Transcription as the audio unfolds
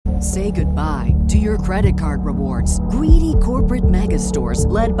Say goodbye to your credit card rewards. Greedy corporate mega stores,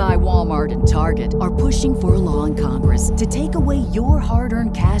 led by Walmart and Target, are pushing for a law in Congress to take away your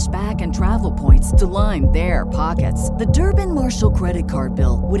hard-earned cash back and travel points to line their pockets. The Durbin-Marshall credit card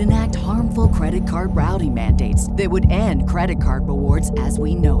bill would enact harmful credit card routing mandates that would end credit card rewards as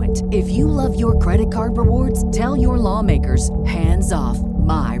we know it. If you love your credit card rewards, tell your lawmakers, hands off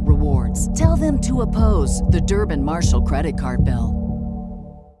my rewards. Tell them to oppose the Durbin-Marshall credit card bill.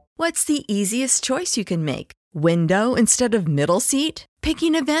 What's the easiest choice you can make? Window instead of middle seat?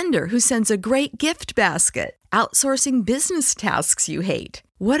 Picking a vendor who sends a great gift basket? Outsourcing business tasks you hate?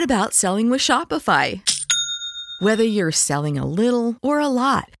 What about selling with Shopify? Whether you're selling a little or a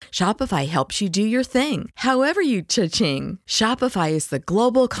lot, Shopify helps you do your thing, however you cha-ching. Shopify is the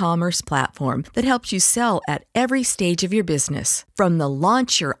global commerce platform that helps you sell at every stage of your business. From the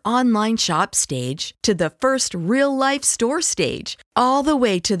launch your online shop stage to the first real-life store stage, all the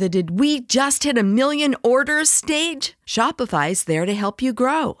way to the did we just hit 1 million orders stage. Shopify's there to help you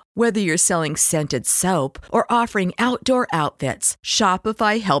grow. Whether you're selling scented soap or offering outdoor outfits,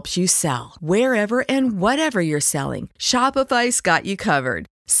 Shopify helps you sell. Wherever and whatever you're selling, Shopify's got you covered.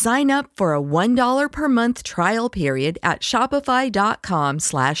 Sign up for a $1 per month trial period at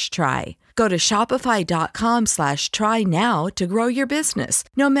shopify.com/try. Go to shopify.com/try now to grow your business,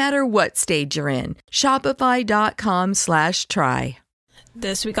 no matter what stage you're in. Shopify.com/try.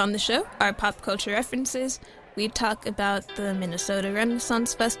 This week on the show, our pop culture references. We talk about the Minnesota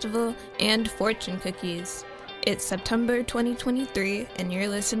Renaissance Festival and fortune cookies. It's September 2023, and you're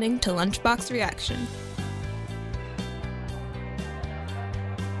listening to Lunchbox Reaction.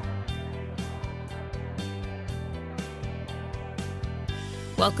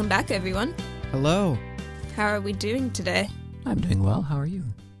 Welcome back, everyone. Hello. How are we doing today? I'm doing well. How are you?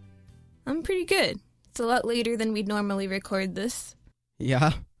 I'm pretty good. It's a lot later than we'd normally record this.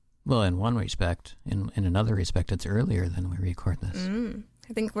 Yeah. Well, in one respect. In another respect, it's earlier than we record this.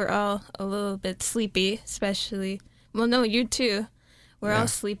 I think we're all a little bit sleepy, especially... Well, no, you too. We're all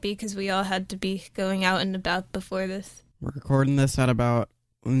sleepy because we all had to be going out and about before this. We're recording this at about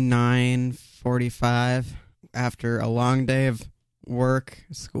 9:45 after a long day of work,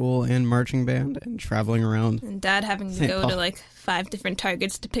 school, and marching band, and traveling around. And Dad having to go to like 5 different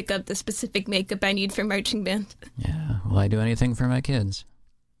Targets to pick up the specific makeup I need for marching band. Yeah, will I do anything for my kids?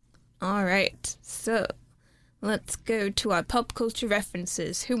 All right, so let's go to our pop culture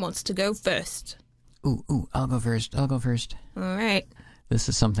references. Who wants to go first? Ooh, I'll go first. All right. This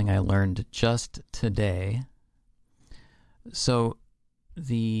is something I learned just today. So,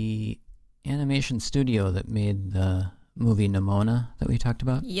 the animation studio that made the movie Nimona that we talked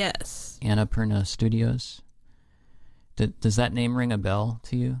about? Yes. Annapurna Studios. Does that name ring a bell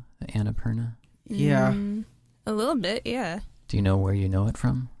to you, the Annapurna? Yeah. A little bit, yeah. Do you know where you know it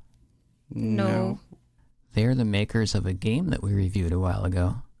from? No. They're the makers of a game that we reviewed a while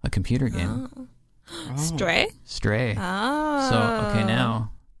ago. A computer game. Oh. Stray? Stray. Oh. So, okay,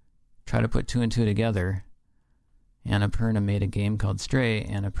 now, try to put 2 and 2 together. Annapurna made a game called Stray.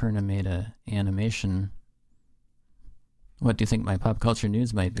 Annapurna made a animation. What do you think my pop culture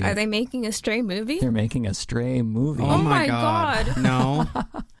news might be? Are they making a Stray movie? They're making a Stray movie. Oh my God. No.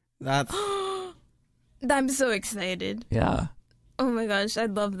 That's... I'm so excited. Yeah. Oh my gosh, I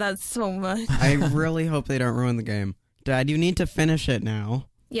love that so much. I really hope they don't ruin the game. Dad, you need to finish it now.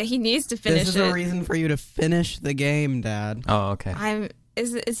 Yeah, he needs to finish it. This is a reason for you to finish the game, Dad. Oh, okay.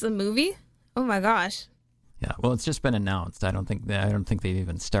 Is the movie? Oh my gosh. Yeah, well, it's just been announced. I don't think they've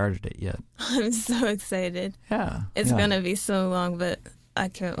even started it yet. I'm so excited. Yeah. It's gonna be so long, but I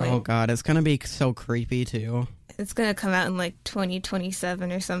can't wait. Oh God, it's gonna be so creepy too. It's gonna come out in like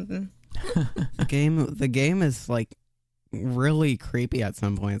 2027 or something. The game is like really creepy at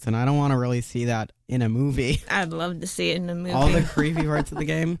some points, and I don't want to really see that in a movie. I'd love to see it in a movie. All the creepy parts of the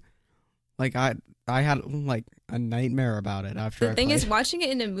game, like I had like a nightmare about it after. The thing is, watching it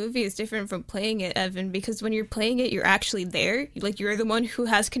in a movie is different from playing it, Evan, because when you're playing it, you're actually there. Like, you're the one who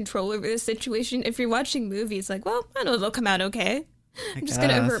has control over the situation. If you're watching movies, like, well, I know they'll come out okay. I'm just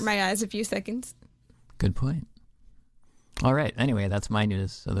gonna avert my eyes a few seconds. Good point. All right. Anyway, that's my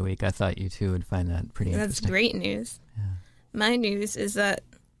news of the week. I thought you two would find that pretty interesting. That's great news. Yeah. My news is that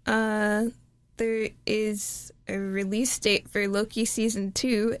there is a release date for Loki Season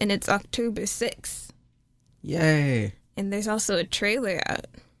 2, and it's October 6th. Yay. And there's also a trailer out,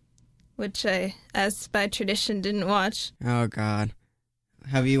 which I, as by tradition, didn't watch. Oh, God.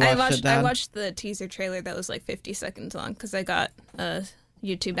 Have you watched it, Dad? I watched the teaser trailer that was like 50 seconds long, because I got a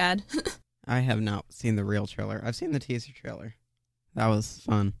YouTube ad. I have not seen the real trailer. I've seen the teaser trailer. That was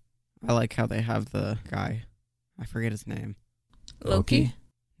fun. I like how they have the guy. I forget his name. Loki?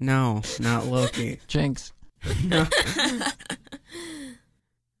 No, not Loki. Jinx. No.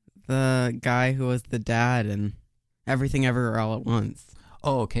 The guy who was the dad in Everything Everywhere All at Once.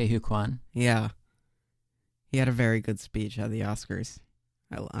 Oh, Ke-Huy Quan. Yeah. He had a very good speech at the Oscars.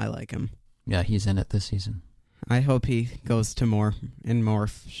 I like him. Yeah, he's in it this season. I hope he goes to more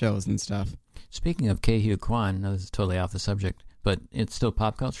shows and stuff. Speaking of Ke-Huy Quan, this is totally off the subject, but it's still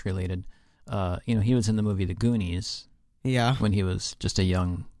pop culture related. He was in the movie The Goonies. Yeah. When he was just a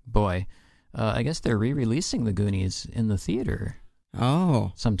young boy. I guess they're re-releasing The Goonies in the theater.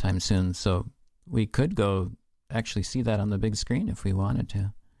 Oh. Sometime soon, so we could go actually see that on the big screen if we wanted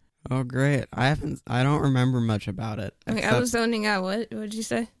to. Oh, great. I don't remember much about it. Okay, I was zoning out. What did you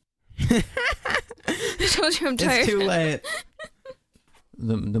say? I told you I'm tired. It's too late.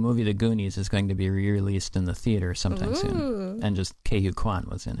 The movie The Goonies is going to be re-released in the theater sometime soon. And just Ke-Huy Quan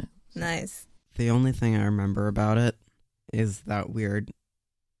was in it. Nice. The only thing I remember about it is that weird,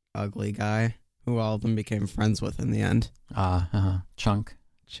 ugly guy who all of them became friends with in the end. Chunk.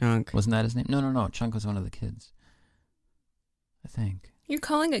 Chunk. Wasn't that his name? No. Chunk was one of the kids. I think. You're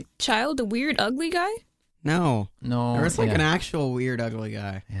calling a child a weird, ugly guy? No. There was an actual weird, ugly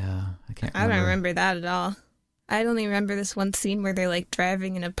guy. Yeah, I don't remember that at all. I only remember this one scene where they're like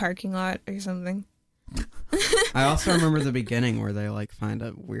driving in a parking lot or something. I also remember the beginning where they find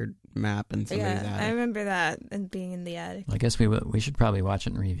a weird map in somebody's attic. I remember that and being in the attic. Well, I guess we should probably watch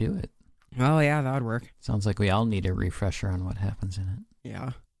it and review it. Oh, yeah, that would work. Sounds like we all need a refresher on what happens in it.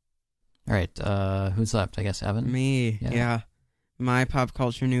 Yeah. All right, who's left? I guess Evan? Me, yeah. My pop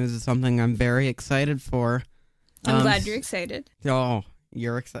culture news is something I'm very excited for. I'm glad you're excited. Oh,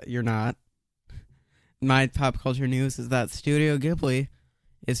 you're excited? You're not. My pop culture news is that Studio Ghibli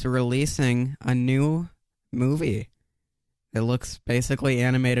is releasing a new movie. It looks basically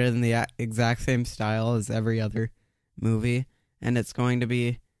animated in the exact same style as every other movie, and it's going to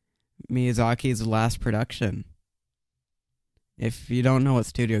be Miyazaki's last production. If you don't know what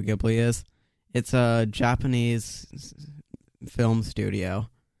Studio Ghibli is, it's a Japanese film studio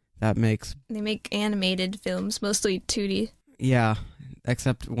that makes... They make animated films, mostly 2D. Yeah,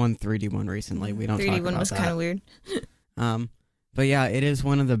 except one 3D one recently. We don't talk about that. 3D one was kind of weird. But yeah, it is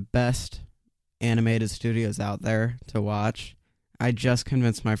one of the best animated studios out there to watch. I just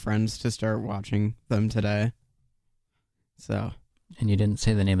convinced my friends to start watching them today. So. And you didn't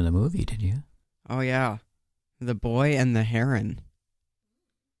say the name of the movie, did you? Oh yeah, The Boy and the Heron.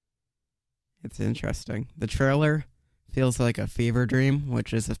 It's interesting. The trailer feels like a fever dream,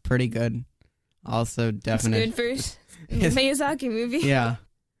 which is a pretty good. Also, definitely. It's good for Miyazaki movie. Yeah.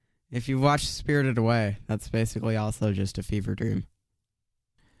 If you watch Spirited Away, that's basically also just a fever dream.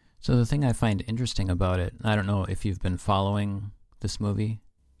 So the thing I find interesting about it, I don't know if you've been following this movie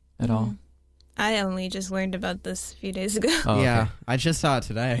at all. I only just learned about this a few days ago. Oh, okay. Yeah, I just saw it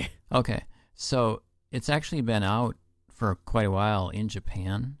today. Okay. So it's actually been out for quite a while in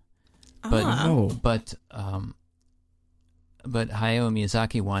Japan. But but Hayao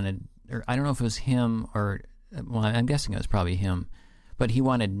Miyazaki wanted, or I don't know if it was him or, well, I'm guessing it was probably him, but he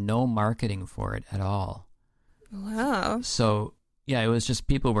wanted no marketing for it at all. Wow. So, yeah, it was just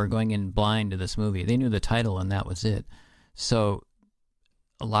people were going in blind to this movie. They knew the title and that was it. So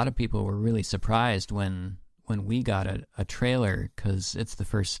a lot of people were really surprised when we got a trailer, because it's the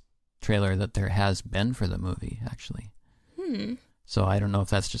first trailer that there has been for the movie, actually. So I don't know if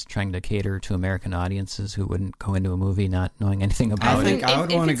that's just trying to cater to American audiences who wouldn't go into a movie not knowing anything about it. I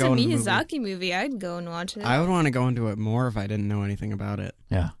would want to go into if it's a Miyazaki movie, I'd go and watch it. I would want to go into it more if I didn't know anything about it.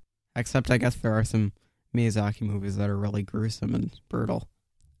 Yeah. Except I guess there are some Miyazaki movies that are really gruesome and brutal.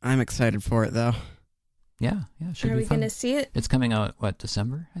 I'm excited for it, though. Yeah, should be fun. Are we going to see it? It's coming out, what,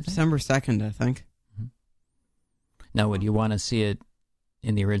 December, I think? December 2nd, I think. Mm-hmm. Now, would you want to see it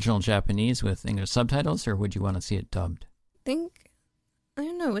in the original Japanese with English subtitles, or would you want to see it dubbed? I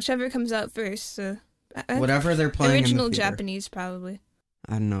don't know, whichever comes out first. Whatever they're playing original in the theater. Japanese, probably.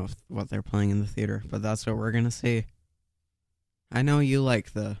 I don't know what they're playing in the theater, but that's what we're going to see. I know you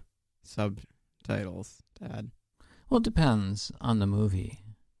like the subtitles, Dad. Well, it depends on the movie.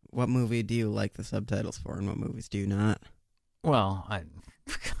 What movie do you like the subtitles for, and what movies do you not? Well, I don't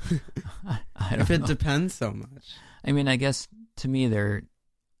know. If it depends so much. I mean, I guess to me,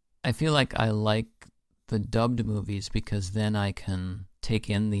 I feel like I like the dubbed movies because then I can take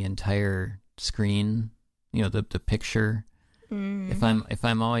in the entire screen, the picture. If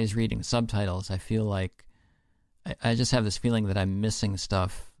I'm always reading subtitles, I feel like I just have this feeling that I'm missing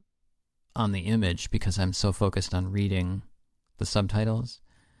stuff on the image because I'm so focused on reading the subtitles.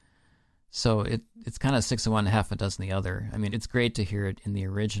 So it's kind of 6 of one, half a dozen the other. I mean, it's great to hear it in the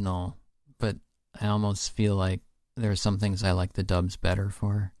original, but I almost feel like there are some things I like the dubs better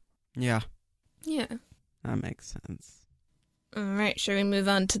for. Yeah, Yeah. that makes sense. All right, shall we move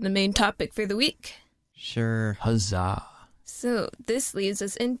on to the main topic for the week? Sure. Huzzah. So, this leads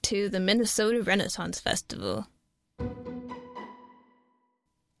us into the Minnesota Renaissance Festival.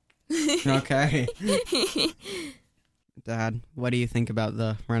 Okay. Dad, what do you think about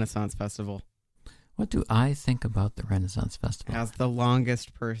the Renaissance Festival? What do I think about the Renaissance Festival? As the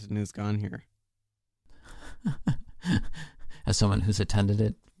longest person who's gone here. As someone who's attended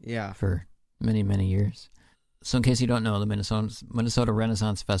it Yeah. for many, many years. So in case you don't know, the Minnesota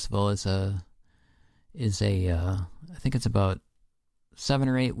Renaissance Festival is a I think it's about 7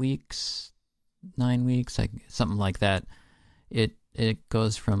 or 8 weeks, 9 weeks, something like that. It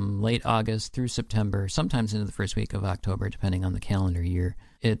goes from late August through September, sometimes into the first week of October, depending on the calendar year.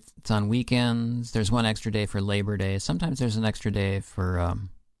 It's on weekends. There's one extra day for Labor Day. Sometimes there's an extra day for,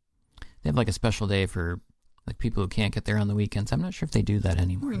 they have like a special day for like people who can't get there on the weekends. I'm not sure if they do that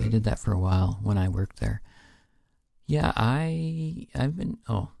anymore. They did that for a while when I worked there. Yeah, I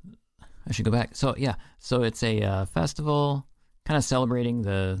should go back. So it's a festival kind of celebrating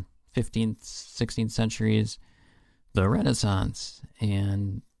the 15th, 16th centuries, the Renaissance,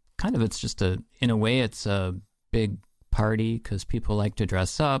 and kind of it's a big party because people like to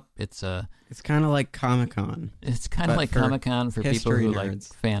dress up. It's kind of like Comic-Con. It's kind of like Comic-Con for people who like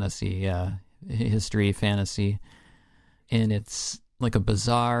fantasy, history, fantasy. And it's like a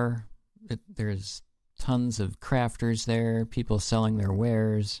bazaar. There's tons of crafters there, people selling their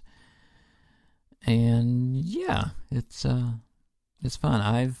wares. And yeah, it's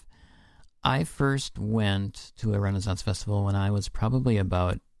fun. I first went to a Renaissance Festival when I was probably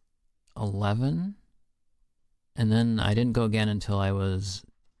about 11, and then I didn't go again until I was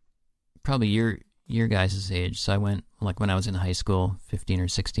probably your guys' age. So I went like when I was in high school, 15 or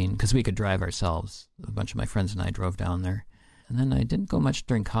 16, because we could drive ourselves. A bunch of my friends and I drove down there. And then I didn't go much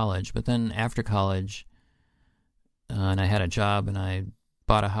during college, but then after college, and I had a job and I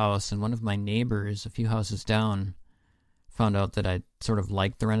bought a house, and one of my neighbors a few houses down found out that I sort of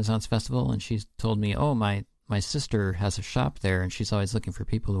liked the Renaissance Festival, and she told me, oh, my sister has a shop there, and she's always looking for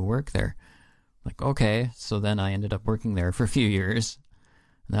people who work there. Like, okay. So then I ended up working there for a few years,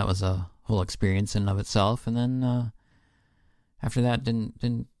 and that was a whole experience in and of itself. And then after that,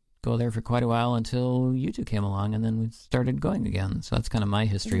 didn't go there for quite a while until you two came along, and then we started going again. So that's kind of my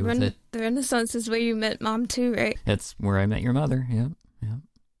history with it. The Renaissance is where you met Mom too, right? It's where I met your mother. Yep.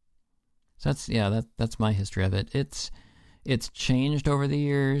 So that's my history of it. It's changed over the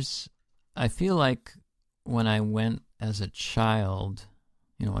years. I feel like when I went as a child,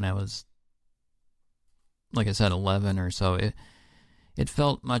 when I was, like I said, 11 or so, it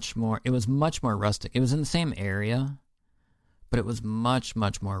felt it was much more rustic. It was in the same area, but it was much,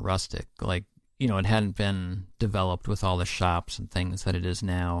 much more rustic. Like, it hadn't been developed with all the shops and things that it is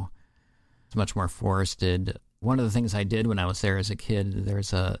now. It's much more forested. One of the things I did when I was there as a kid,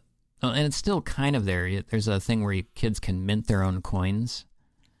 and it's still kind of there. There's a thing where kids can mint their own coins.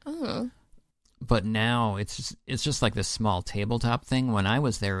 Oh. But now it's just like this small tabletop thing. When I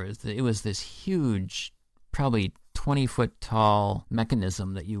was there, it was this huge, probably 20-foot tall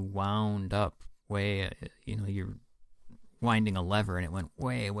mechanism that you wound up way, you're winding a lever and it went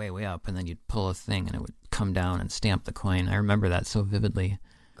way, way, way up, and then you'd pull a thing and it would come down and stamp the coin. I remember that so vividly.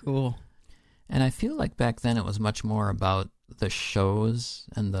 Cool. And I feel like back then it was much more about the shows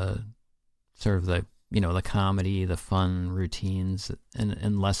and the sort of the comedy, the fun routines,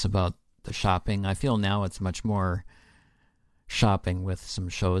 and less about the shopping. I feel now it's much more shopping with some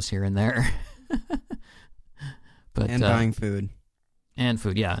shows here and there. And buying food. And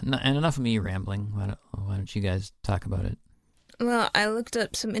food, yeah. And enough of me rambling. Why don't you guys talk about it? Well, I looked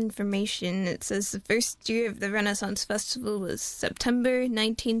up some information. It says the first year of the Renaissance Festival was September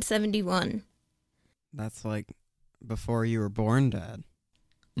 1971. That's like before you were born, Dad.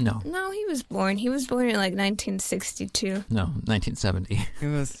 No, he was born. He was born in like 1962. No, 1970. He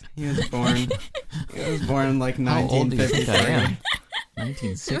was born. He was born in like 1953. How old do you think I am?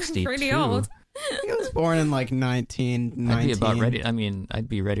 1962. Pretty old. He was born in like 1919. I'd be about ready. I mean, I'd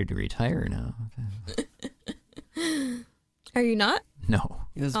be ready to retire now. Are you not? No.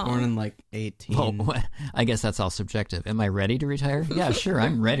 He was born in like 18. Well, I guess that's all subjective. Am I ready to retire? Yeah, sure,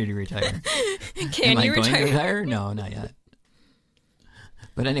 I'm ready to retire. Am I going to retire? No, not yet.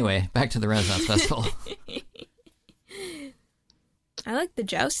 But anyway, back to the Renaissance Festival. I like the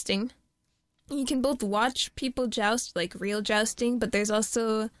jousting. You can both watch people joust, like real jousting, but there's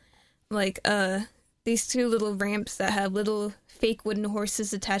also like these two little ramps that have little fake wooden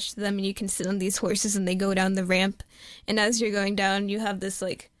horses attached to them, and you can sit on these horses and they go down the ramp. And as you're going down, you have this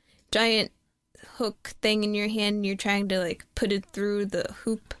like giant hook thing in your hand and you're trying to like put it through the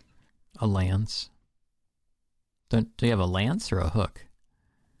hoop. A lance. Do you have a lance or a hook?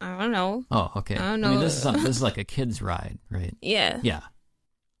 I don't know. Oh, okay. I don't know. I mean, this is like a kid's ride, right? Yeah. Yeah.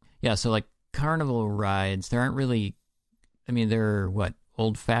 Yeah, so like carnival rides, there aren't really, I mean, they're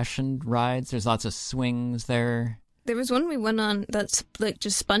old-fashioned rides? There's lots of swings there. There was one we went on that's like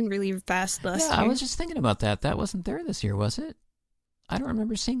just spun really fast last year. Yeah, I was just thinking about that. That wasn't there this year, was it? I don't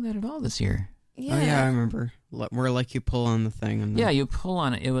remember seeing that at all this year. Yeah. Oh, yeah, I remember. Where, like, you pull on the thing. And Yeah, you pull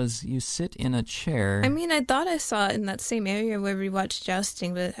on it. It was, you sit in a chair. I mean, I thought I saw it in that same area where we watched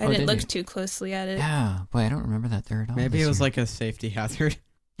jousting, but I didn't look too closely at it. Yeah, boy, I don't remember that there at all. Maybe this it was year. like a safety hazard.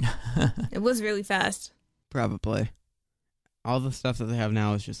 It was really fast. Probably. All the stuff that they have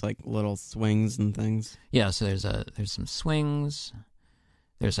now is just like little swings and things. Yeah, so there's some swings.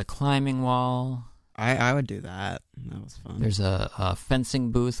 There's a climbing wall. I would do that. That was fun. There's a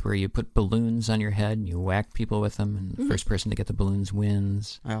fencing booth where you put balloons on your head and you whack people with them, and the first person to get the balloons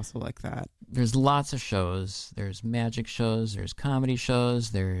wins. I also like that. There's lots of shows. There's magic shows. There's comedy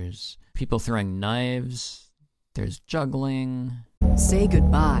shows. There's people throwing knives. There's juggling. Say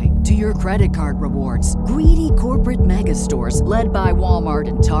goodbye to your credit card rewards. Greedy corporate mega stores, led by Walmart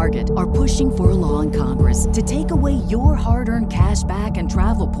and Target, are pushing for a law in Congress to take away your hard-earned cash back and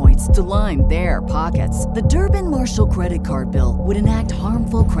travel points to line their pockets. The Durbin-Marshall credit card bill would enact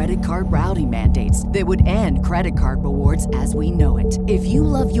harmful credit card routing mandates that would end credit card rewards as we know it. If you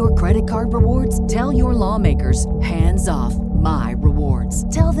love your credit card rewards, tell your lawmakers, hands off my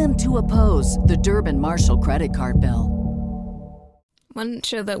rewards. Tell them to oppose the Durbin-Marshall credit card bill. One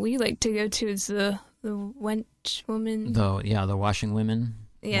show that we like to go to is the Wench Woman. The washing women.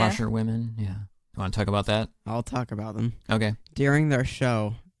 Yeah. Washer women. Yeah. You want to talk about that? I'll talk about them. Okay. During their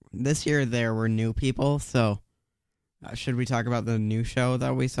show, this year there were new people, so should we talk about the new show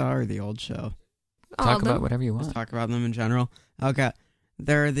that we saw or the old show? Talk about whatever you want. Just talk about them in general. Okay.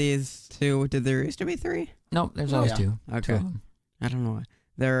 There are these two. Did there used to be three? No, there's always two. Okay. Two of them. I don't know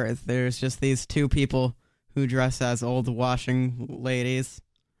why. There's just these two people who dress as old washing ladies.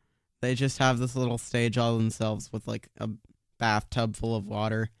 They just have this little stage all themselves with like a bathtub full of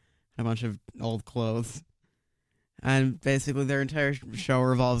water and a bunch of old clothes. And basically their entire show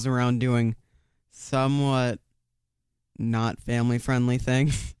revolves around doing somewhat not family-friendly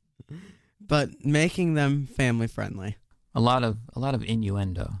things, but making them family-friendly. A lot of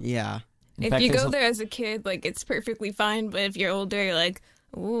innuendo. Yeah. In If fact, you there's go there as a kid, like, it's perfectly fine, but if you're older, you're like,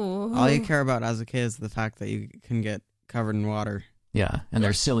 ooh. All you care about as a kid is the fact that you can get covered in water. Yeah, and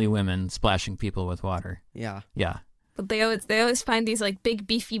there's silly women splashing people with water. Yeah. Yeah. But they always find these, like, big,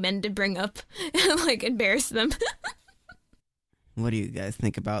 beefy men to bring up and, like, embarrass them. What do you guys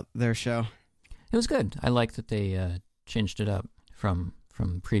think about their show? It was good. I like that they changed it up from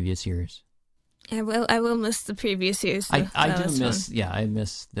previous years. I will miss the previous years. So I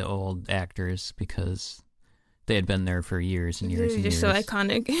miss the old actors because they had been there for years and years and They're years. so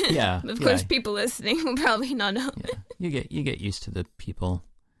iconic. Yeah. Of course, people listening will probably not know. Yeah. You get used to the people.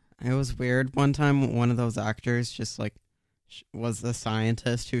 It was weird. One time, one of those actors just like was the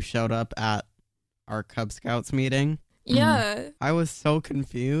scientist who showed up at our Cub Scouts meeting. Yeah. I was so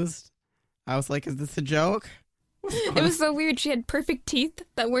confused. I was like, is this a joke? It was so weird. She had perfect teeth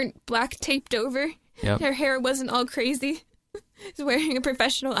that weren't black taped over. Yep. Her hair wasn't all crazy. She's wearing a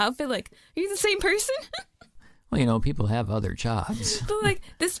professional outfit. Like, are you the same person? Well, people have other jobs. But, like,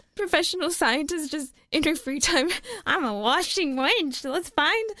 this professional scientist just, in her free time, I'm a washing wench. Let's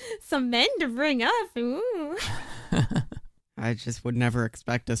find some men to bring up. Ooh. I just would never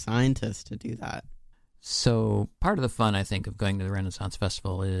expect a scientist to do that. So part of the fun, I think, of going to the Renaissance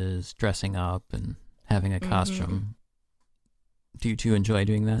Festival is dressing up and having a costume. Do you two enjoy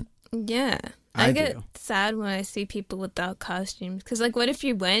doing that? Yeah. I get sad when I see people without costumes. Because, like, what if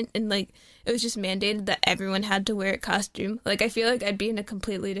you went and, like, it was just mandated that everyone had to wear a costume? Like, I feel like I'd be in a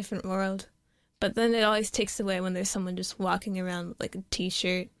completely different world. But then it always takes away when there's someone just walking around with, like, a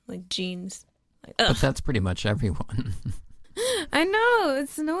t-shirt, like, jeans. Like, ugh. But that's pretty much everyone. I know.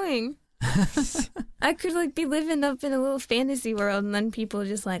 It's annoying. I could, like, be living up in a little fantasy world, and then people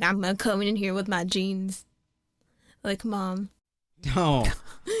just like, I'm gonna come in here with my jeans. Like, Mom. Oh.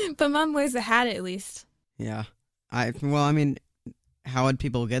 But Mom wears a hat at least. Yeah. I mean, how would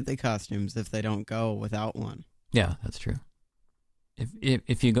people get the costumes if they don't go without one? Yeah, that's true.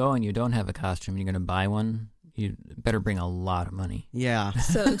 If you go and you don't have a costume, you're going to buy one, you better bring a lot of money. Yeah.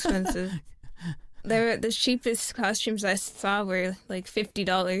 So expensive. The cheapest costumes I saw were like $50.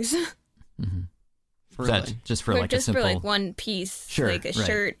 Mm-hmm. For that really? just for or like just a simple... for like one piece, Sure, like a right.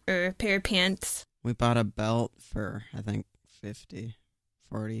 shirt or a pair of pants. We bought a belt for, I think, 50,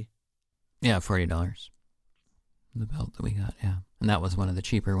 40. Yeah, $40. The belt that we got, yeah. And that was one of the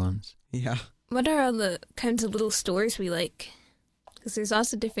cheaper ones. Yeah. What are all the kinds of little stores we like? Because there's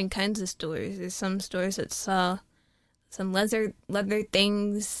also different kinds of stores. There's some stores that sell some leather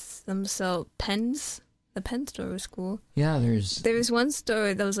things. Some sell pens. The pen store was cool. Yeah, there was one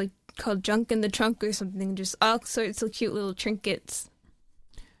store that was like called Junk in the Trunk or something. Just all sorts of cute little trinkets.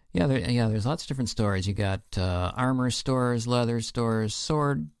 Yeah, there's lots of different stores. You got armor stores, leather stores,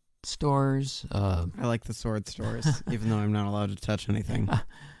 sword stores. I like the sword stores, even though I'm not allowed to touch anything.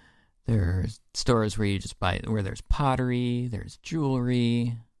 There's stores where you just buy, where there's pottery, there's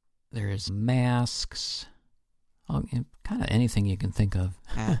jewelry, there's masks, kind of anything you can think of.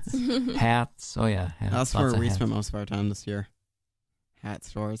 Hats. Hats. Oh yeah, hats. That's where we spent most of our time this year. Hat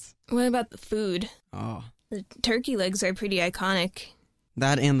stores. What about the food? Oh, The turkey legs are pretty iconic.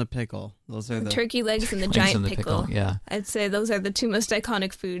 that and the pickle. Those are The the turkey legs and the Legs giant and the pickle. Yeah. I'd say those are the two most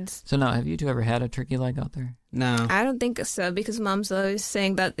iconic foods. So now, have you two ever had a turkey leg out there? No. I don't think so, because Mom's always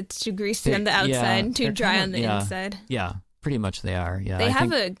saying that it's too greasy on the Yeah, outside and too they're dry kind on of- the yeah. inside. Yeah, pretty much they are. Yeah, They I have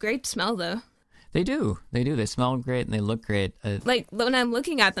think a great smell, though. They do. They smell great and they look great. Like, when I'm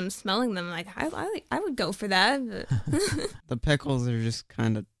looking at them, smelling them, like, I would go for that. But The pickles are just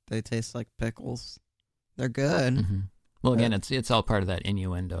kind of, they taste like pickles. They're good. Mhm. Well, again, it's all part of that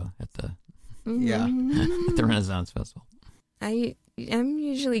innuendo at the Yeah. at the Renaissance Festival. I'm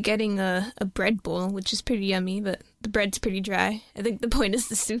usually getting a bread bowl, which is pretty yummy, but the bread's pretty dry. I think the point is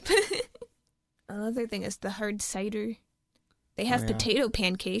the soup. Another thing is the hard cider. They have yeah. potato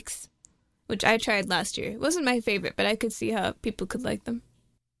pancakes, which I tried last year. It wasn't my favorite, but I could see how people could like them.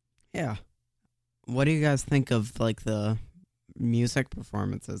 Yeah. What do you guys think of, like, the music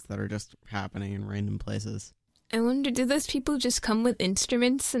performances that are just happening in random places? I wonder, do those people just come with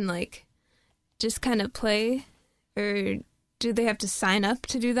instruments and, like, just kind of play? Or do they have to sign up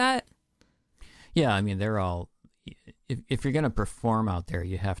to do that? Yeah, I mean, they're all. If you're going to perform out there,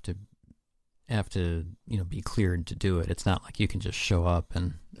 you have to be cleared to do it. It's not like you can just show up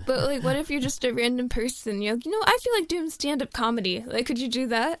and. But, like, what if you're just a random person? You're like, I feel like doing stand-up comedy. Like, could you do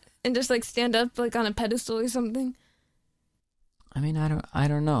that? And just, like, stand up, like, on a pedestal or something? I mean, I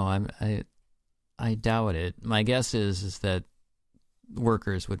don't know. I doubt it. My guess is that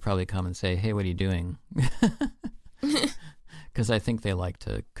workers would probably come and say, "Hey, what are you doing?" Because I think they like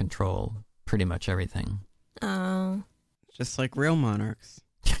to control pretty much everything. Oh. Just like real monarchs.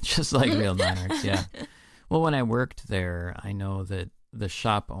 Just like real monarchs, yeah. Well, when I worked there, I know that the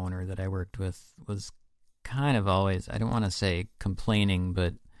shop owner that I worked with was kind of always, I don't want to say complaining,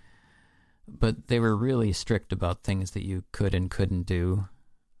 but they were really strict about things that you could and couldn't do.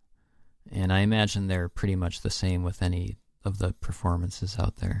 And I imagine they're pretty much the same with any of the performances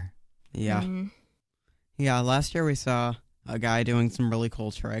out there. Yeah. Mm. Yeah, last year we saw a guy doing some really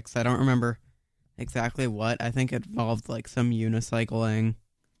cool tricks. I don't remember exactly what. I think it involved, like, some unicycling,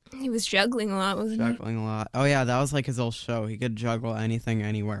 He was juggling a lot, wasn't juggling a lot. Oh, yeah, that was, like, his whole show. He could juggle anything,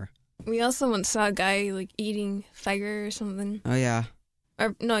 anywhere. he? We also once saw a guy, like, eating fire or something. Oh, yeah.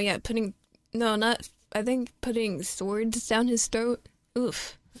 Or, no, yeah, putting swords down his throat.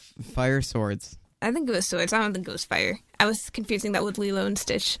 Oof. Fire swords. I think it was swords. I don't think it was fire. I was confusing that with Lilo and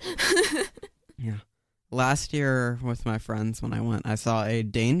Stitch. Yeah. Last year with my friends when I went, I saw a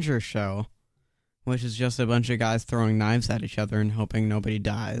danger show, which is just a bunch of guys throwing knives at each other and hoping nobody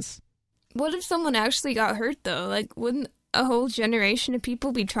dies. What if someone actually got hurt, though? Like, wouldn't a whole generation of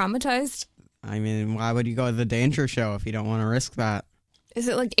people be traumatized? I mean, why would you go to the danger show if you don't want to risk that? Is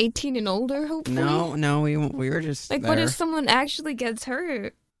it, like, 18 and older, hopefully? No, we were just Like, there. what if someone actually gets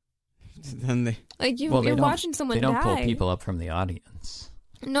hurt? Then they, Like, you're they don't- watching someone They don't die. pull people up from the audience.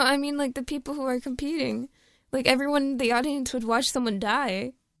 No, I mean, like, the people who are competing. Like, everyone in the audience would watch someone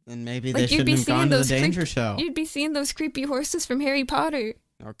die. then maybe Like, they you'd be shouldn't have gone to the seeing danger those show. You'd be seeing those creepy horses from Harry Potter.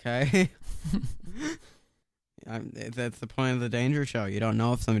 Okay. That's the point of the danger show. You don't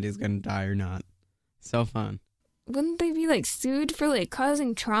know if somebody's going to die or not. So fun. Wouldn't they be, like, sued for, like,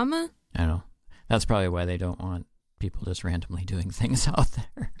 causing trauma? I don't know. That's probably why they don't want people just randomly doing things out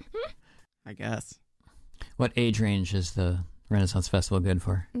there. I guess. What age range is the Renaissance Festival good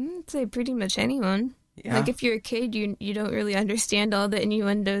for? I'd say pretty much anyone. Yeah. Like, if you're a kid, you don't really understand all the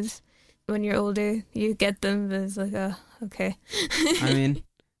innuendos. When you're older, you get them, but it's like, oh, okay. I mean,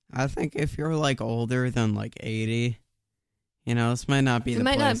 I think if you're, like, older than, like, 80, this might not be it the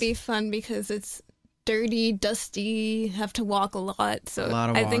might place. not be fun because it's dirty, dusty, have to walk a lot. So A lot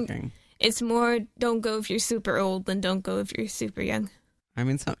of I walking. think it's more don't go if you're super old than don't go if you're super young. I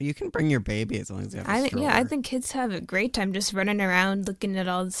mean, you can bring your baby as long as you have a I stroller. think kids have a great time just running around looking at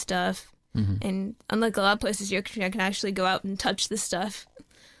all the stuff. Mm-hmm. And unlike a lot of places, you can actually go out and touch the stuff.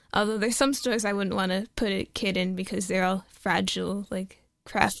 Although there's some stores I wouldn't want to put a kid in because they're all fragile, like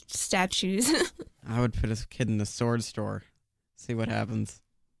craft statues. I would put a kid in a sword store. See what happens.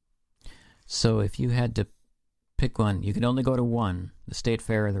 So if you had to pick one, you could only go to one, the State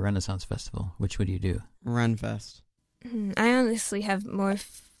Fair or the Renaissance Festival. Which would you do? Renfest. I honestly have more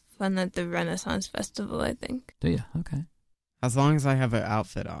fun at the Renaissance Festival, I think. Do you? Okay. As long as I have an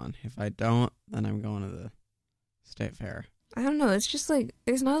outfit on. If I don't, then I'm going to the State Fair. I don't know, it's just like,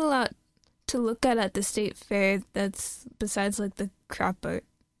 there's not a lot to look at the State Fair that's besides like the crop art.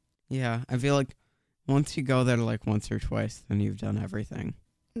 Yeah, I feel like once you go there like once or twice, then you've done everything.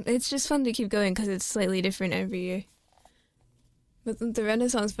 It's just fun to keep going because it's slightly different every year. But at the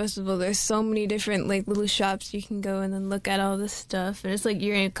Renaissance Festival, there's so many different like little shops you can go and then look at all this stuff, and it's like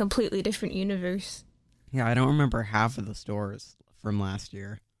you're in a completely different universe. Yeah, I don't remember half of the stores from last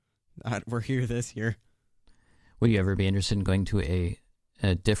year that were here this year. Would you ever be interested in going to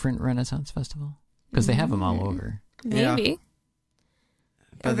a different Renaissance Festival? Because they have them all over. Maybe. Yeah.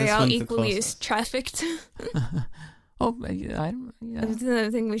 Are But they this all one's the equally as closest. trafficked? Oh, yeah. That's another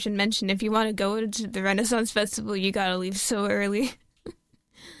thing we should mention. If you want to go to the Renaissance Festival, you gotta leave so early.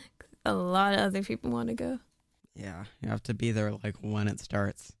 A lot of other people want to go. Yeah, you have to be there like when it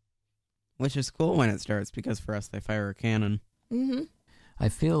starts. Which is cool when it starts because for us they fire a cannon. Mm-hmm. I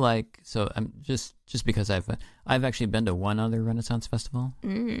feel like, so I'm just because I've actually been to one other Renaissance Festival.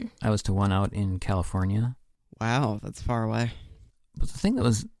 I was to one out in California. Wow, that's far away. But the thing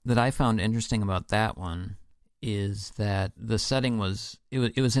that I found interesting about that one is that the setting was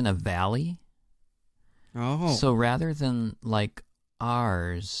in a valley. Oh. So rather than like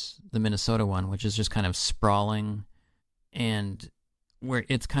ours, the Minnesota one, which is just kind of sprawling and where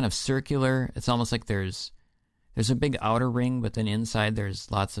it's kind of circular, it's almost like there's a big outer ring, but then inside there's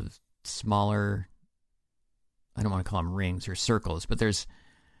lots of smaller, I don't want to call them rings or circles, but there's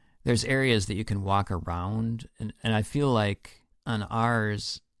areas that you can walk around. And I feel like on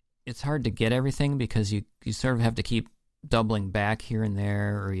ours, it's hard to get everything because you sort of have to keep doubling back here and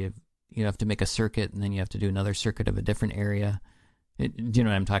there, or you have to make a circuit and then you have to do another circuit of a different area. Do you know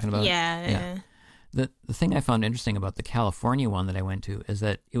what I'm talking about? Yeah. The thing I found interesting about the California one that I went to is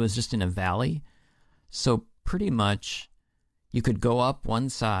that it was just in a valley. So pretty much you could go up one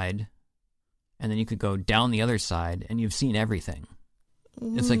side and then you could go down the other side and you've seen everything.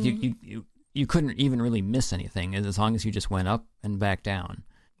 It's like you couldn't even really miss anything as long as you just went up and back down.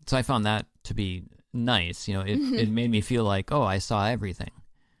 So I found that to be nice. It made me feel like, oh, I saw everything.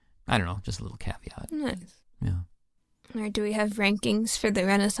 I don't know, just a little caveat. Nice. Yeah. Or do we have rankings for the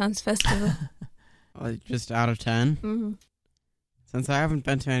Renaissance Festival? Just out of 10? Mm-hmm. Since I haven't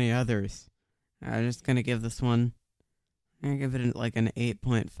been to any others, I'm just going to give this one, I'm going to give it like an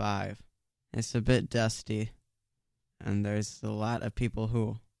 8.5. It's a bit dusty, and there's a lot of people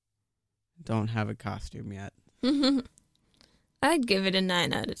who don't have a costume yet. I'd give it a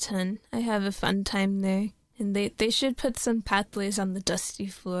 9 out of 10. I have a fun time there. And they should put some pathways on the dusty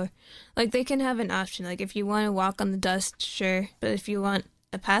floor. Like, they can have an option. Like, if you want to walk on the dust, sure. But if you want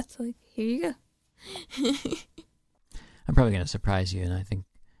a path, like, here you go. I'm probably going to surprise you, and I think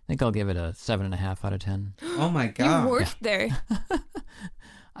I'll give it a 7.5 out of 10. Oh my god. You worked there.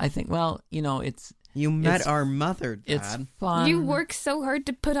 I think, well, it's... You met our mother, Dad. It's fun. You worked so hard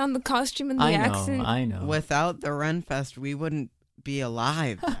to put on the costume and the accent. I know. Without the Renfest, we wouldn't be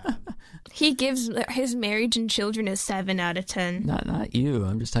alive, Dad. He gives his marriage and children a 7 out of 10. Not you.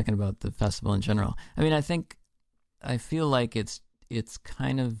 I'm just talking about the festival in general. I mean, I feel like it's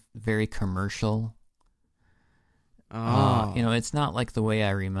kind of very commercial. Oh. It's not like the way I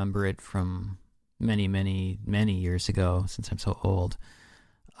remember it from many, many, many years ago, since I'm so old.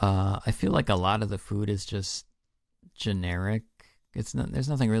 I feel like a lot of the food is just generic. There's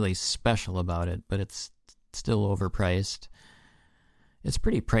nothing really special about it, but it's still overpriced. It's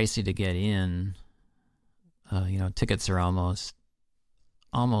pretty pricey to get in. Tickets are almost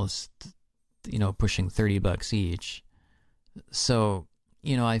pushing $30 each. So,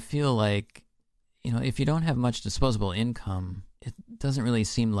 I feel like, if you don't have much disposable income, it doesn't really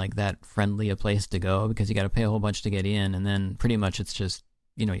seem like that friendly a place to go because you got to pay a whole bunch to get in, and then pretty much it's just,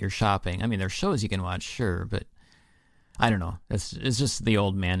 you're shopping. I mean, there's shows you can watch, sure, but I don't know. It's just the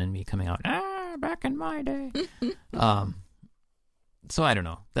old man in me coming out. Back in my day. So I don't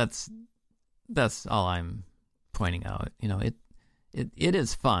know. That's all I'm pointing out. It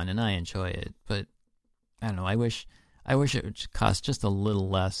is fun and I enjoy it, but I don't know. I wish it would cost just a little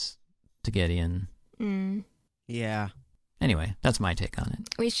less to get in. Yeah. Anyway, that's my take on it.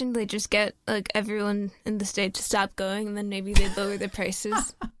 We should just get everyone in the state to stop going, and then maybe they'd lower the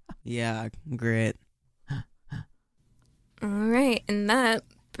prices. Yeah, great. All right, and that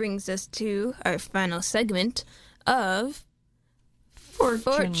brings us to our final segment of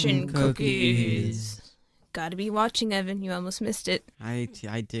Fortune Cookies. Gotta be watching, Evan. You almost missed it. I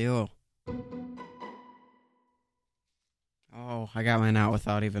do. Oh, I got mine out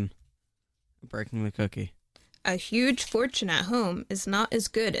without even breaking the cookie. A huge fortune at home is not as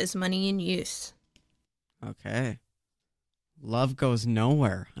good as money in use. Okay. Love goes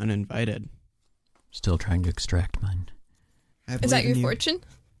nowhere uninvited. Still trying to extract mine. Is that your fortune?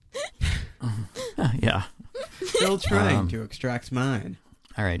 Yeah. Still trying to extract mine.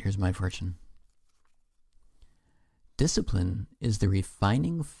 All right, here's my fortune. Discipline is the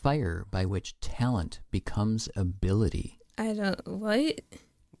refining fire by which talent becomes ability. What?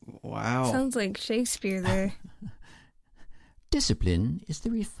 Wow. Sounds like Shakespeare there. Discipline is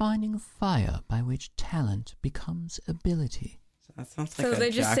the refining fire by which talent becomes ability. That sounds like So they're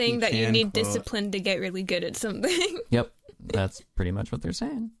just Jackie saying that you Chan need quote. discipline to get really good at something. Yep, that's pretty much what they're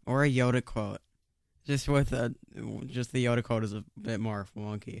saying. Or a Yoda quote. Just the Yoda quote is a bit more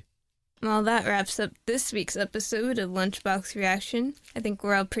wonky. Well, that wraps up this week's episode of Lunchbox Reaction. I think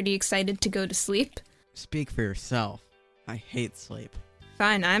we're all pretty excited to go to sleep. Speak for yourself. I hate sleep.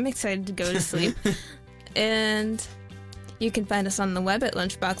 Fine, I'm excited to go to sleep. And you can find us on the web at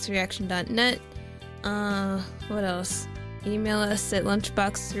lunchboxreaction.net. What else? Email us at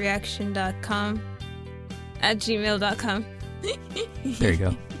lunchboxreaction.com at gmail.com. There you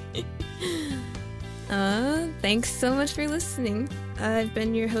go. Thanks so much for listening. I've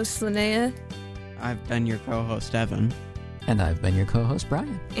been your host, Linnea. I've been your co-host, Evan. And I've been your co-host,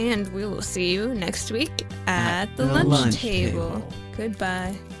 Brian. And we will see you next week at the lunch table.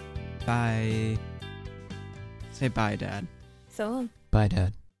 Goodbye. Bye. Say bye, Dad. So long. Bye,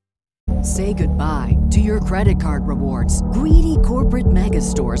 Dad. Say goodbye to your credit card rewards. Greedy corporate mega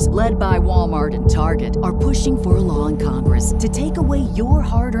stores, led by Walmart and Target, are pushing for a law in Congress to take away your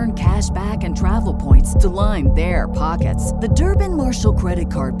hard-earned cash back and travel points to line their pockets. The Durbin-Marshall credit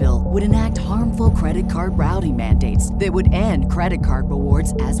card bill would enact harmful credit card routing mandates that would end credit card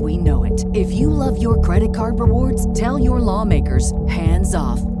rewards as we know it. If you love your credit card rewards, tell your lawmakers, hands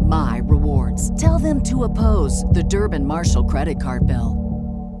off my rewards. Tell them to oppose the Durbin-Marshall credit card bill.